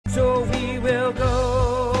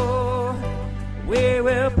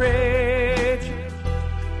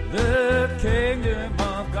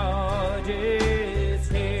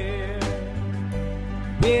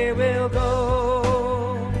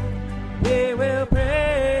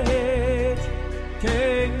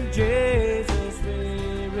King Jesus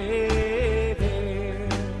we revere.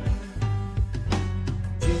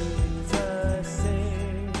 Jesus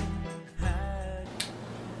sing.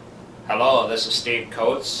 Hello, this is Steve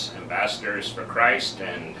Coates, Ambassadors for Christ,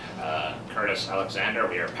 and Curtis Alexander.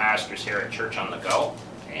 We are pastors here at Church on the Go,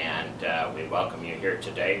 and we welcome you here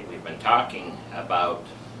today. We've been talking about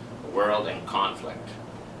the world in conflict,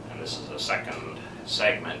 and this is the second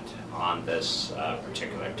segment on this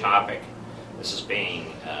particular topic. This is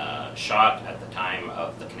being shot at the time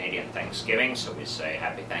of the Canadian Thanksgiving, so we say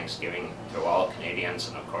Happy Thanksgiving to all Canadians,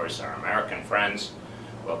 and of course our American friends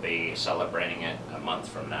will be celebrating it a month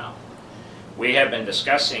from now. We have been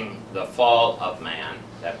discussing the fall of man,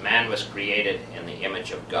 that man was created in the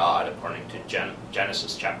image of God according to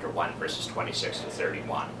Genesis chapter 1 verses 26 to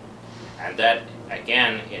 31. And that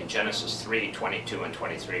again in Genesis 3, 22 and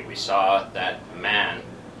 23 we saw that man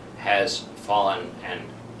has fallen and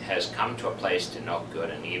has come to a place to know good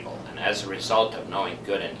and evil. And as a result of knowing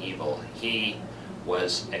good and evil, he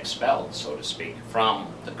was expelled, so to speak,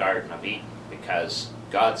 from the Garden of Eden, because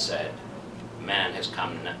God said, man has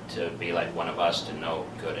come to be like one of us, to know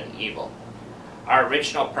good and evil. Our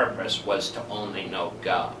original purpose was to only know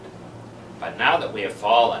God. But now that we have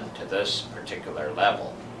fallen to this particular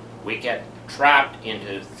level, we get trapped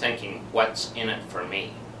into thinking, what's in it for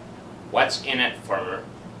me? What's in it for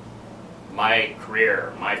my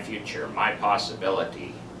career, my future, my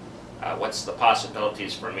possibility? What's the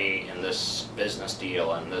possibilities for me in this business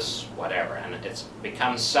deal and this whatever? And it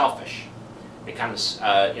becomes selfish. Becomes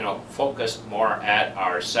focused more at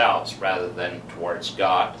ourselves rather than towards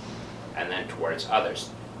God and then towards others.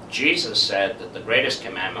 Jesus said that the greatest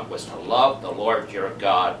commandment was to love the Lord your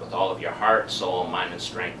God with all of your heart, soul, mind, and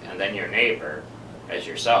strength, and then your neighbor as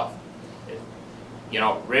yourself.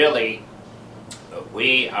 Really,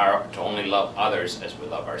 we are to only love others as we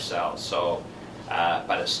love ourselves. So,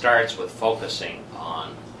 but it starts with focusing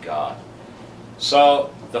on God.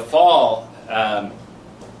 So the fall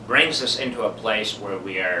brings us into a place where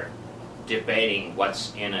we are debating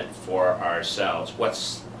what's in it for ourselves,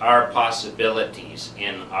 what's our possibilities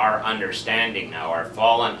in our understanding now, our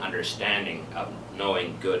fallen understanding of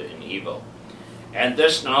knowing good and evil. And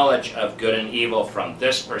this knowledge of good and evil from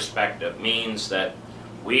this perspective means that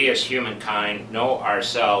we as humankind know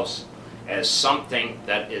ourselves as something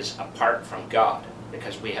that is apart from God,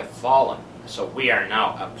 because we have fallen. So we are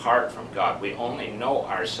now apart from God. We only know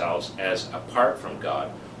ourselves as apart from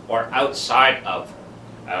God, or outside of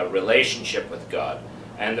a relationship with God.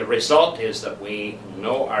 And the result is that we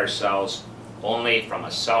know ourselves only from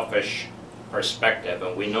a selfish perspective,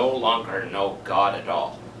 and we no longer know God at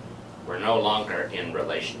all. We're no longer in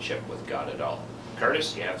relationship with God at all.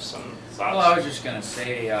 Curtis, you have some thoughts? Well, I was just going to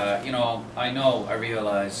say, I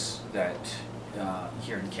realize that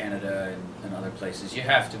here in Canada and other places, you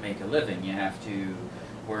have to make a living. You have to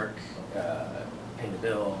work, pay the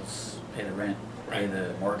bills, pay the rent, pay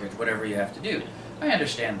the mortgage, whatever you have to do. I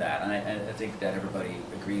understand that, and I think that everybody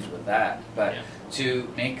agrees with that. But to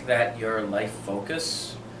make that your life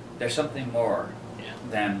focus, there's something more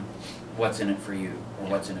than what's in it for you or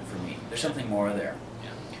what's in it for me. There's something more there.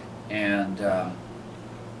 And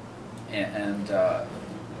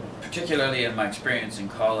particularly in my experience in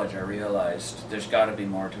college, I realized there's got to be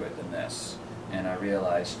more to it than this. And I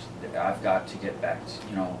realized that I've got to get back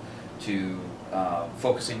to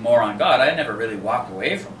focusing more on God. I never really walked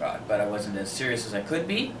away from God, but I wasn't as serious as I could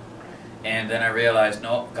be. And then I realized,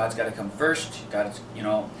 no, God's got to come first. God's,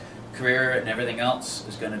 career and everything else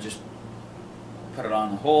is going to just put it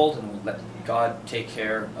on hold and let God take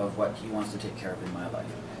care of what He wants to take care of in my life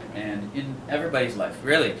and in everybody's life.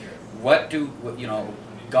 Really,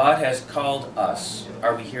 God has called us.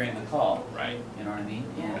 Are we hearing the call? Right. You know what I mean?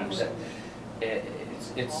 And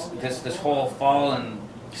it's this whole fallen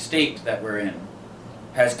state that we're in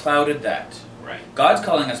has clouded that. Right. God's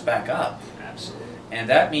calling us back up. Absolutely. And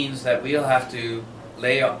that means that we'll have to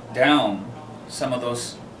lay down some of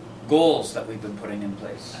those goals that we've been putting in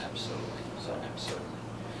place. Absolutely.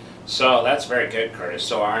 So that's very good, Curtis.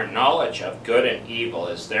 So our knowledge of good and evil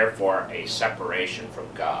is therefore a separation from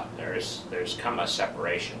God. There's come a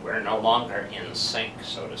separation. We're no longer in sync,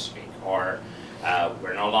 so to speak, or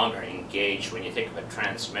we're no longer engaged. When you think of a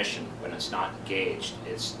transmission, when it's not engaged,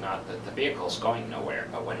 it's not that the vehicle's going nowhere,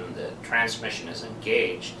 but when the transmission is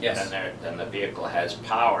engaged, then the vehicle has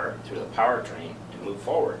power through the powertrain to move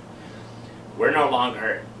forward. We're no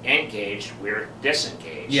longer engaged, we're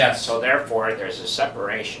disengaged. Yes. So therefore, there's a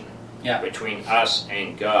separation between us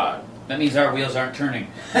and God. That means our wheels aren't turning.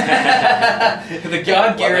 The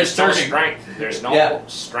God gear is turning. No strength. There's no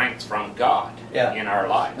strength from God in our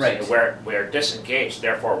lives. Right. We're disengaged,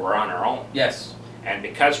 therefore we're on our own. Yes. And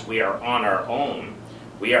because we are on our own,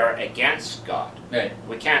 we are against God. Right.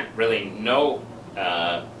 We can't really know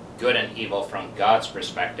good and evil from God's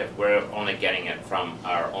perspective. We're only getting it from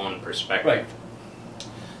our own perspective. Right.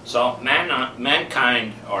 So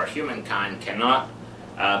mankind or humankind cannot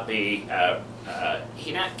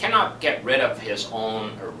cannot get rid of his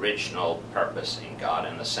own original purpose in God,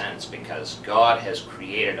 in a sense, because God has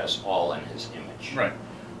created us all in his image. Right.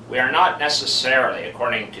 We are not necessarily,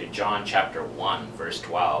 according to John chapter 1, verse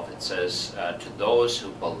 12, it says, to those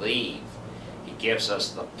who believe, he gives us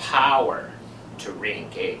the power to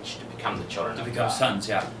re-engage, to become the children of God. To become sons,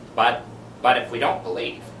 yeah. But if we don't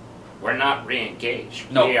believe, we're not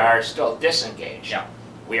re-engaged. No. We are still disengaged. Yeah.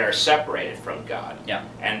 We are separated from God. Yeah.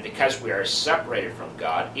 And because we are separated from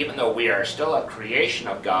God, even though we are still a creation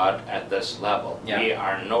of God at this level, Yeah. we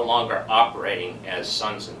are no longer operating as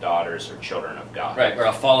sons and daughters or children of God. Right, we're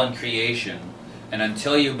a fallen creation, and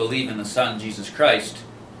until you believe in the Son, Jesus Christ,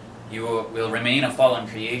 you will remain a fallen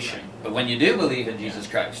creation. But when you do believe in Jesus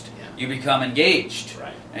Christ, you become engaged,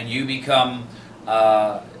 Right. and you become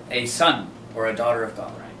a son or a daughter of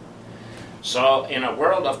God. So in a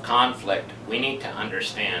world of conflict, we need to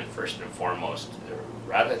understand, first and foremost,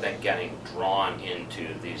 rather than getting drawn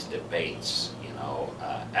into these debates,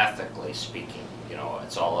 ethically speaking,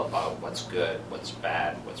 it's all about what's good, what's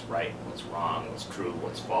bad, what's right, what's wrong, what's true,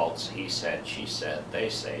 what's false, he said, she said, they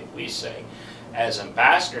say, we say. As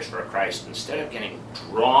ambassadors for Christ, instead of getting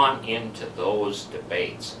drawn into those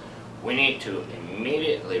debates, we need to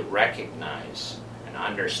immediately recognize and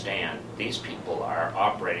understand these people are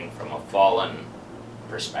operating from a fallen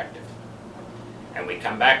perspective. And we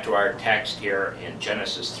come back to our text here in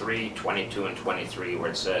Genesis 3:22 and 23,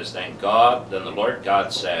 where it says, Then the Lord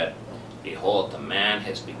God said, Behold, the man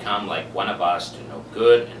has become like one of us to know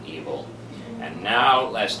good and evil. And now,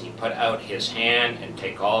 lest he put out his hand and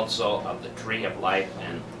take also of the tree of life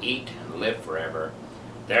and eat and live forever.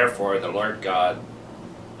 Therefore the Lord God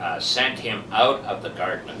sent him out of the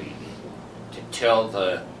Garden of Eden to till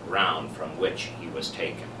the ground from which he was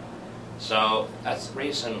taken. So that's the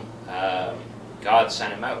reason God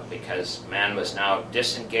sent him out, because man was now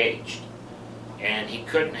disengaged. And he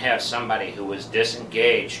couldn't have somebody who was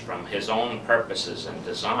disengaged from his own purposes and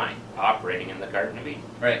design operating in the Garden of Eden.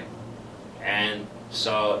 Right. And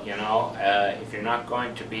so, if you're not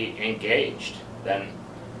going to be engaged, then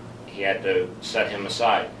he had to set him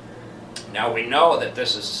aside. Now we know that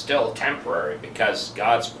this is still temporary, because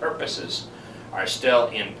God's purposes are still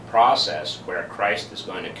in process, where Christ is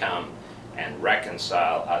going to come and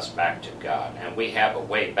reconcile us back to God. And we have a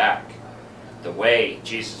way back. The way,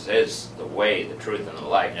 Jesus is the way, the truth, and the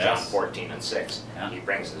life, Yes. John 14:6. Yeah. He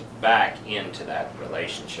brings us back into that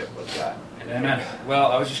relationship with God. Amen.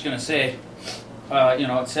 Well, I was just going to say,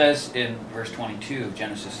 it says in verse 22 of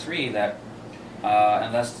Genesis 3 that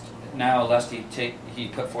lest he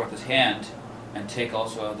put forth his hand and take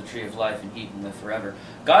also of the tree of life and eat and live forever.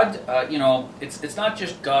 God, it's not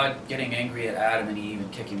just God getting angry at Adam and Eve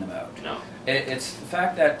and kicking them out. No. It's the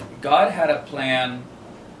fact that God had a plan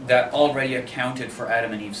that already accounted for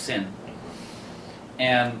Adam and Eve's sin.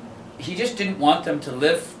 And he just didn't want them to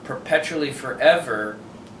live perpetually forever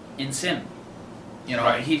in sin.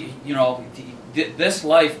 Right. This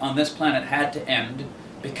life on this planet had to end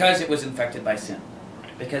because it was infected by sin.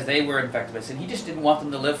 Because they were infected by sin. He just didn't want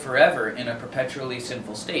them to live forever in a perpetually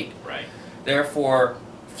sinful state. Right. Therefore,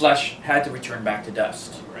 flesh had to return back to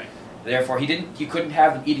dust. Right. Therefore, he couldn't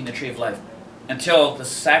have them eating the tree of life until the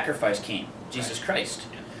sacrifice came, Jesus Christ.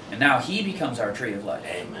 Yeah. And now he becomes our tree of life.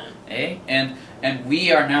 Amen. And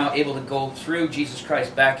we are now able to go through Jesus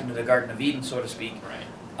Christ back into the Garden of Eden, so to speak.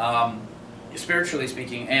 Right. Spiritually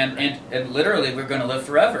speaking, and literally we're going to live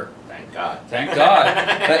forever. Thank God. Thank God.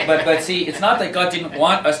 but see, it's not that God didn't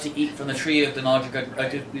want us to eat from the tree of the knowledge of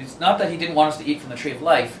good. It's not that he didn't want us to eat from the tree of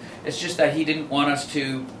life. It's just that he didn't want us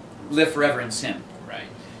to live forever in sin. Right.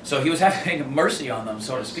 So he was having mercy on them,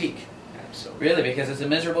 so to speak. Absolutely. Really, because it's a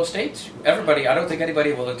miserable state. Everybody, I don't think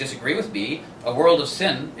anybody will disagree with me. A world of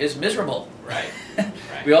sin is miserable. Right. Right.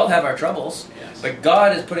 We all have our troubles. Yes. But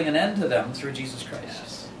God is putting an end to them through Jesus Christ.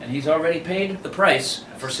 Yes. And he's already paid the price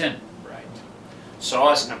for sin. Right. So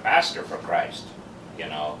as an ambassador for Christ,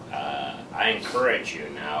 I encourage you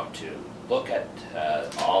now to look at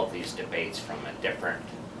all these debates from a different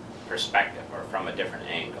perspective or from a different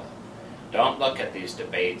angle. Don't look at these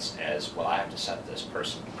debates as, well, I have to set this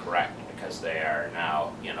person correct because they are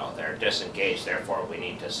now, they're disengaged, therefore we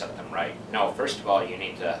need to set them right. No, first of all, you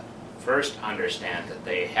need to first understand that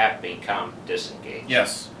they have become disengaged.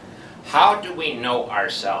 Yes. How do we know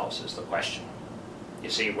ourselves is the question. You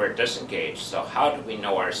see, we're disengaged, so how do we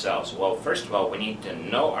know ourselves? Well, first of all, we need to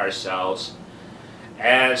know ourselves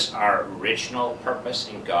as our original purpose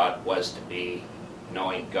in God was to be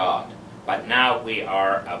knowing God. But now we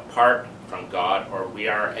are apart from God, or we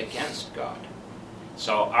are against God.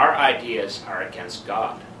 So our ideas are against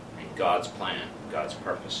God and God's plan, God's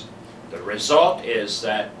purpose. The result is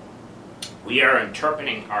that we are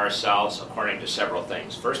interpreting ourselves according to several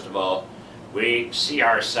things. First of all, we see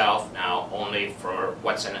ourselves now only for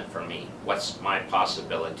what's in it for me. What's my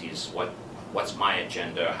possibilities? What's my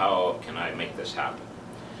agenda? How can I make this happen?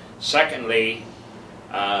 Secondly,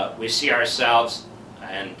 we see ourselves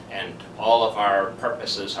and all of our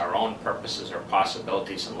purposes, our own purposes or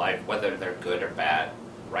possibilities in life, whether they're good or bad,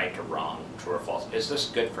 right or wrong, true or false. Is this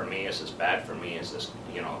good for me? Is this bad for me? Is this,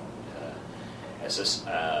 is this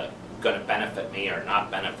going to benefit me or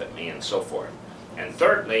not benefit me, and so forth. And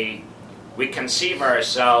thirdly, we conceive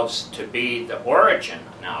ourselves to be the origin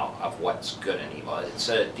now of what's good and evil. It's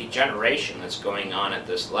a degeneration that's going on at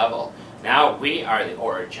this level. Now we are the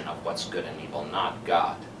origin of what's good and evil, not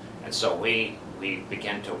God. And so we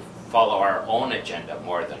begin to follow our own agenda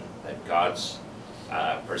more than God's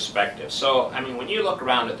perspective. So, I mean, when you look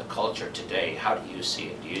around at the culture today, how do you see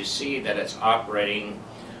it? Do you see that it's operating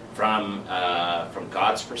from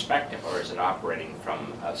God's perspective, or is it operating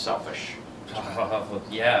from a selfish perspective?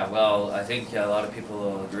 Yeah, well, I think a lot of people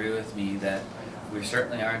will agree with me that we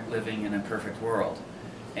certainly aren't living in a perfect world.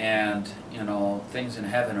 And, things in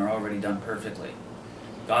heaven are already done perfectly.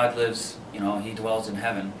 God lives, He dwells in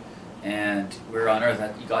heaven, and we're on earth.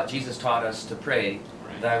 Jesus taught us to pray,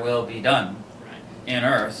 Right. Thy will be done Right. in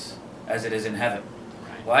earth as it is in heaven.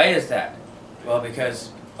 Right. Why is that? Well, because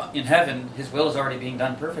in heaven, His will is already being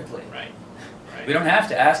done perfectly. Right. Right. We don't have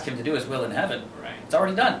to ask Him to do His will in heaven. Right. It's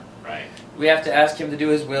already done. Right. We have to ask Him to do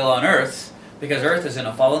His will on earth, because earth is in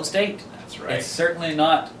a fallen state. That's right. It's certainly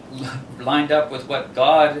not lined up with what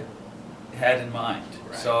God had in mind.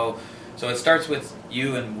 Right. So it starts with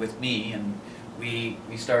you and with me, and we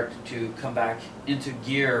start to come back into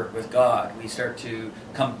gear with God. We start to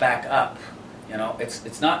come back up.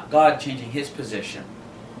 It's not God changing His position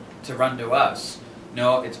to run to us.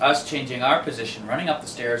 No, it's us changing our position, running up the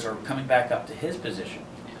stairs or coming back up to His position,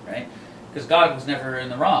 right? Because God was never in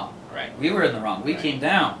the wrong. Right. We were in the wrong. We Right. came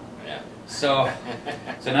down. Yeah. So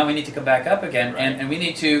now we need to come back up again, Right. and we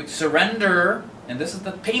need to surrender, and this is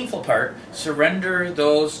the painful part, surrender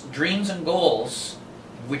those dreams and goals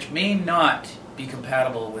which may not be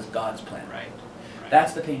compatible with God's plan. Right. Right.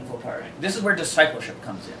 That's the painful part. Right. This is where discipleship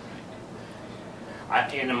comes in.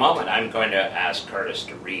 In a moment, I'm going to ask Curtis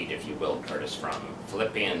to read, if you will, Curtis, from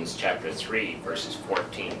Philippians chapter 3, verses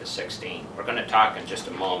 14 to 16. We're going to talk in just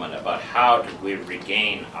a moment about how do we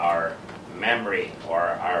regain our memory or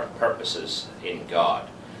our purposes in God.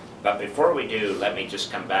 But before we do, let me just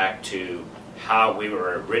come back to how we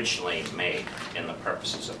were originally made in the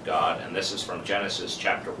purposes of God. And this is from Genesis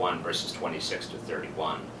chapter 1, verses 26 to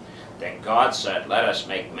 31. Then God said, "Let us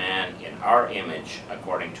make man in our image,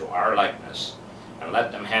 according to our likeness, and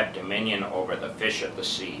let them have dominion over the fish of the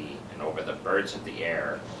sea, and over the birds of the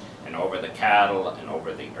air, and over the cattle, and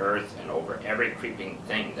over the earth, and over every creeping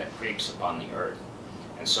thing that creeps upon the earth."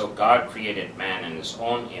 And so God created man in His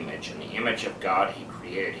own image. In the image of God He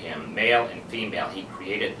created him. Male and female He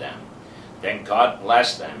created them. Then God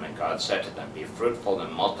blessed them, and God said to them, "Be fruitful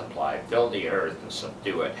and multiply, fill the earth and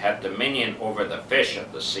subdue it. Have dominion over the fish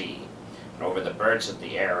of the sea, and over the birds of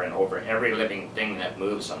the air, and over every living thing that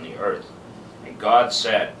moves on the earth." And God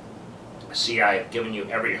said, "See, I have given you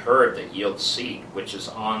every herb that yields seed, which is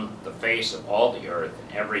on the face of all the earth,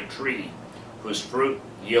 and every tree whose fruit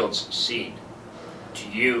yields seed. To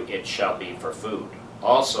you it shall be for food.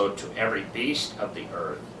 Also to every beast of the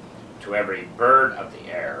earth, to every bird of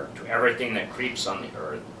the air, to everything that creeps on the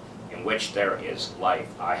earth, in which there is life,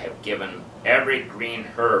 I have given every green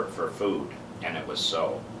herb for food." And it was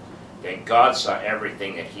so. Then God saw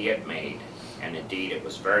everything that He had made, and indeed it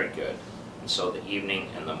was very good. And so the evening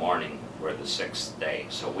and the morning were the sixth day.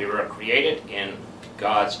 So we were created in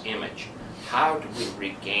God's image. How do we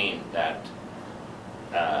regain that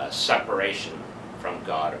separation from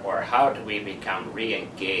God? Or how do we become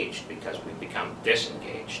re-engaged because we become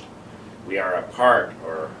disengaged? We are apart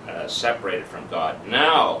or separated from God.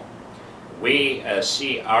 Now we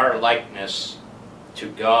see our likeness to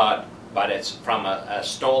God, but it's from a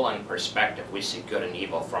stolen perspective. We see good and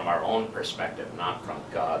evil from our own perspective, not from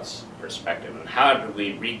God's perspective. And how do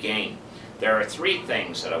we regain? There are three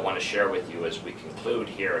things that I want to share with you as we conclude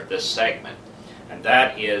here at this segment. And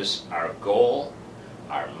that is our goal,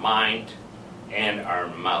 our mind, and our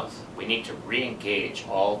mouth. We need to re-engage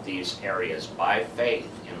all these areas by faith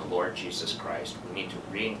in the Lord Jesus Christ. We need to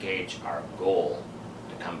re-engage our goal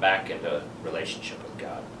to come back into relationship with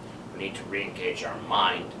God. We We need to re-engage our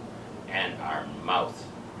mind and our mouth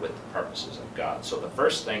with the purposes of God. So the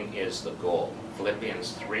first thing is the goal.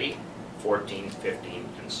 Philippians 3, 14, 15,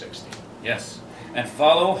 and 16. Yes. And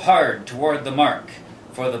follow hard toward the mark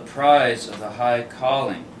for the prize of the high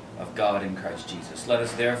calling of God in Christ Jesus. Let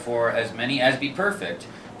us therefore, as many as be perfect,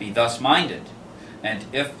 be thus minded. And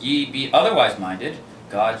if ye be otherwise minded,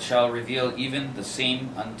 God shall reveal even the same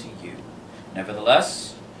unto you.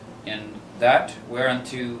 Nevertheless, in that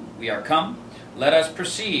whereunto we are come, let us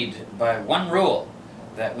proceed by one rule,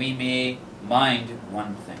 that we may mind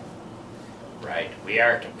one thing. Right. We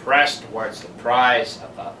are to press towards the prize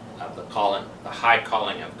of the calling, the high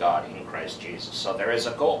calling of God in Christ Jesus. So there is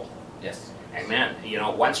a goal. Yes. Amen. You know,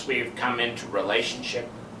 once we've come into relationship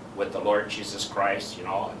with the Lord Jesus Christ, you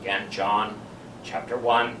know, again, John chapter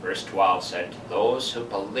 1, verse 12 said, to those who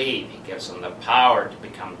believe, he gives them the power to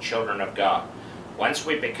become children of God. Once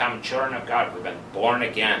we become children of God, we've been born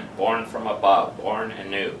again, born from above, born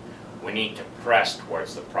anew. We need to press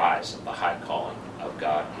towards the prize of the high calling of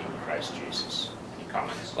God in Christ Jesus. Any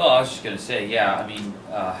comments? Well, I was just going to say, yeah, I mean,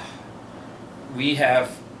 we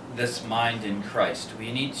have this mind in Christ.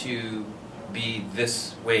 We need to be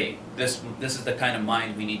this way. This is the kind of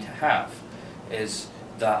mind we need to have, is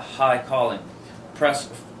the high calling.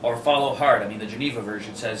 Press or follow hard. I mean, the Geneva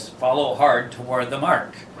version says, follow hard toward the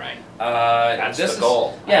mark. Right. That's the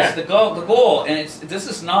goal. Yes, the goal. And this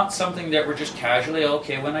is not something that we're just casually,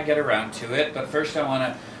 okay, when I get around to it, but first I want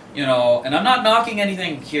to, you know, and I'm not knocking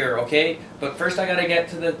anything here, okay, but first I got to get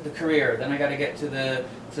to the career, then I got to get to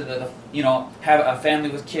the you know, have a family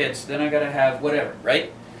with kids, then I got to have whatever,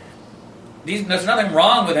 right? There's nothing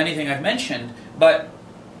wrong with anything I've mentioned, but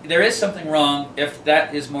there is something wrong if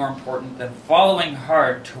that is more important than following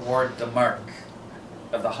hard toward the mark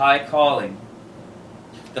of the high calling.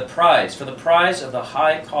 The prize, for the prize of the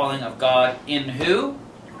high calling of God in who?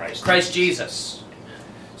 Christ Jesus.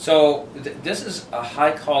 So this is a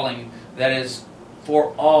high calling that is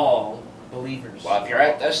for all believers. Well, if you're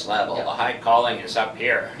at this level, Yeah. the high calling is up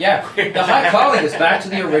here. Yeah, the high calling is back to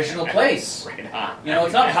the original place. Right on. You know,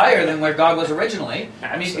 it's not higher than where God was originally.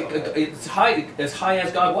 I mean, Absolutely. it's as high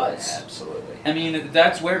as God was. Absolutely. I mean,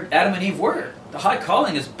 that's where Adam and Eve were. The high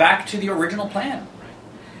calling is back to the original plan.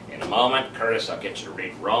 In a moment, Curtis, I'll get you to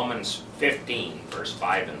read Romans 15, verse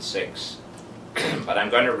 5 and 6. But I'm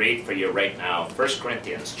going to read for you right now 1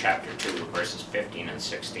 Corinthians chapter 2, verses 15 and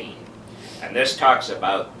 16. And this talks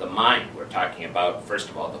about the mind. We're talking about, first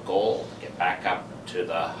of all, the goal, to get back up to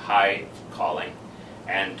the high calling,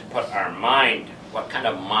 and to put our mind, what kind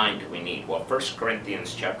of mind do we need? Well, 1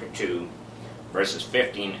 Corinthians chapter 2, verses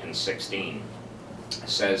 15 and 16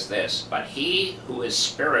 says this, but he who is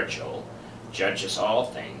spiritual judges all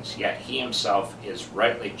things, yet he himself is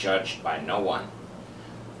rightly judged by no one.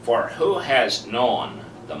 For who has known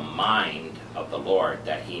the mind of the Lord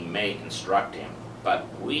that he may instruct him?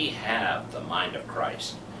 But we have the mind of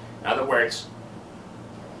Christ. In other words,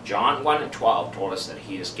 John 1 and 12 told us that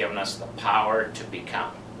he has given us the power to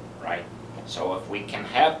become, right? So if we can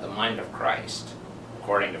have the mind of Christ,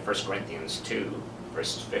 according to 1 Corinthians 2,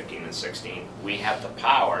 verses 15 and 16, we have the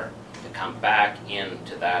power to come back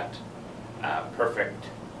into that perfect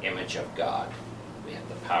image of God. We have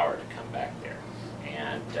the power to come back there.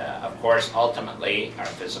 And of course, ultimately, our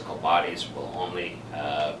physical bodies will only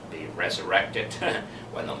be resurrected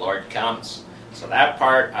when the Lord comes. So that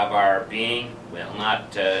part of our being will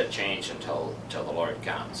not change until the Lord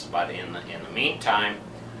comes. But in the meantime,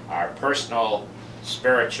 our personal,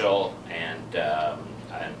 spiritual, and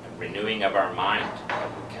renewing of our mind,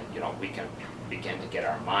 we can begin to get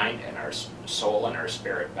our mind and our soul and our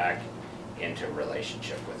spirit back into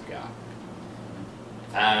relationship with God.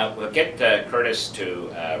 We'll get Curtis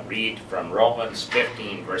to read from Romans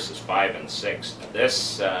 15, verses 5 and 6.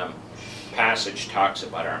 This passage talks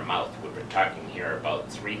about our mouth. We've been talking here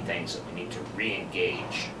about three things that we need to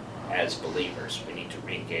re-engage as believers. We need to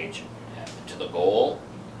re-engage to the goal.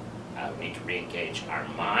 We need to re-engage our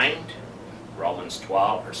mind. Romans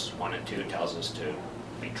 12, verses 1 and 2 tells us to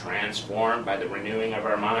be transformed by the renewing of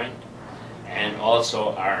our mind. And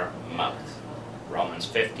also our mouth. Romans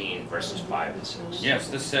 15, verses 5 and 6. Yes,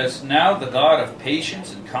 this says, now the God of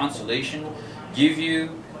patience and consolation give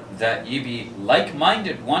you that ye be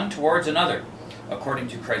like-minded one towards another, according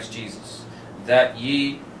to Christ Jesus, that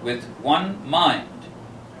ye with one mind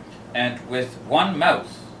and with one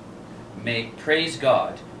mouth may praise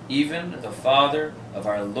God, even the Father of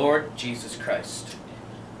our Lord Jesus Christ.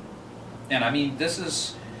 And I mean, this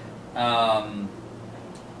is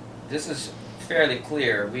fairly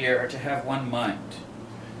clear. We are to have one mind,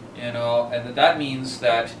 and that means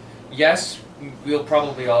that, yes, we'll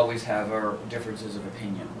probably always have our differences of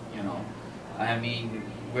opinion, you know. I mean,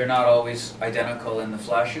 we're not always identical in the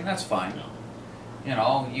flesh, and that's fine. No. You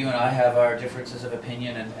know, you and I have our differences of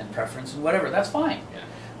opinion and preference and whatever, that's fine.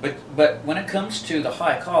 Yeah. But when it comes to the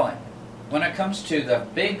high calling, when it comes to the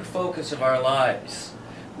big focus of our lives,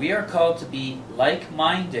 we are called to be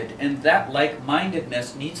like-minded, and that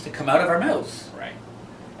like-mindedness needs to come out of our mouths. Right.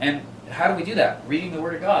 And how do we do that? Reading the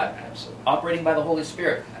Word of God. Absolutely. Operating by the Holy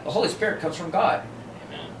Spirit. The Holy Spirit comes from God.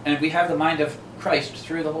 Amen. And we have the mind of Christ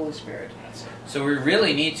through the Holy Spirit. That's it. So we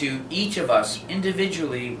really need to, each of us,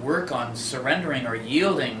 individually work on surrendering or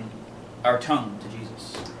yielding our tongue to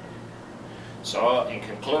Jesus. So, in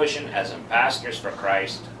conclusion, as ambassadors for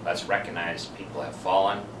Christ, let's recognize people have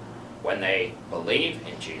fallen. When they believe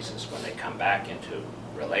in Jesus, when they come back into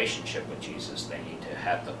relationship with Jesus, they need to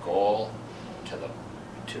have the goal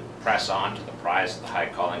to press on to the prize of the high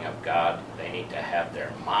calling of God. They need to have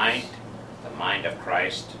their mind, the mind of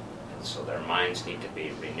Christ, and so their minds need to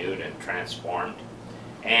be renewed and transformed.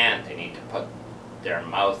 And they need to put their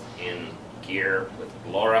mouth in gear with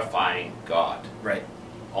glorifying God. Right.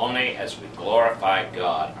 Only as we glorify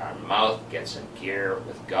God, our mouth gets in gear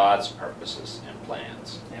with God's purposes and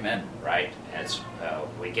plans. Amen. Right? As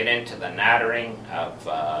we get into the nattering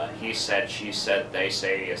of he said, she said, they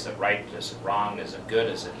say, is it right, is it wrong, is it good,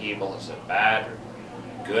 is it evil, is it bad or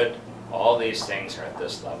good? All these things are at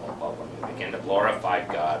this level. But when we begin to glorify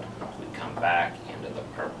God, we come back into the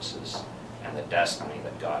purposes and the destiny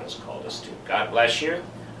that God has called us to. God bless you.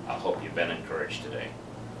 I hope you've been encouraged today.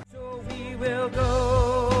 So we will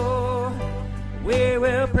go, we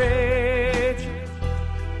will preach,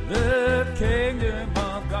 the kingdom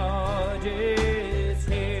of God is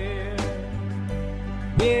here.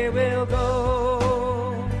 We will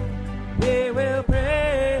go, we will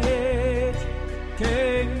preach,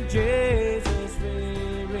 King Jesus.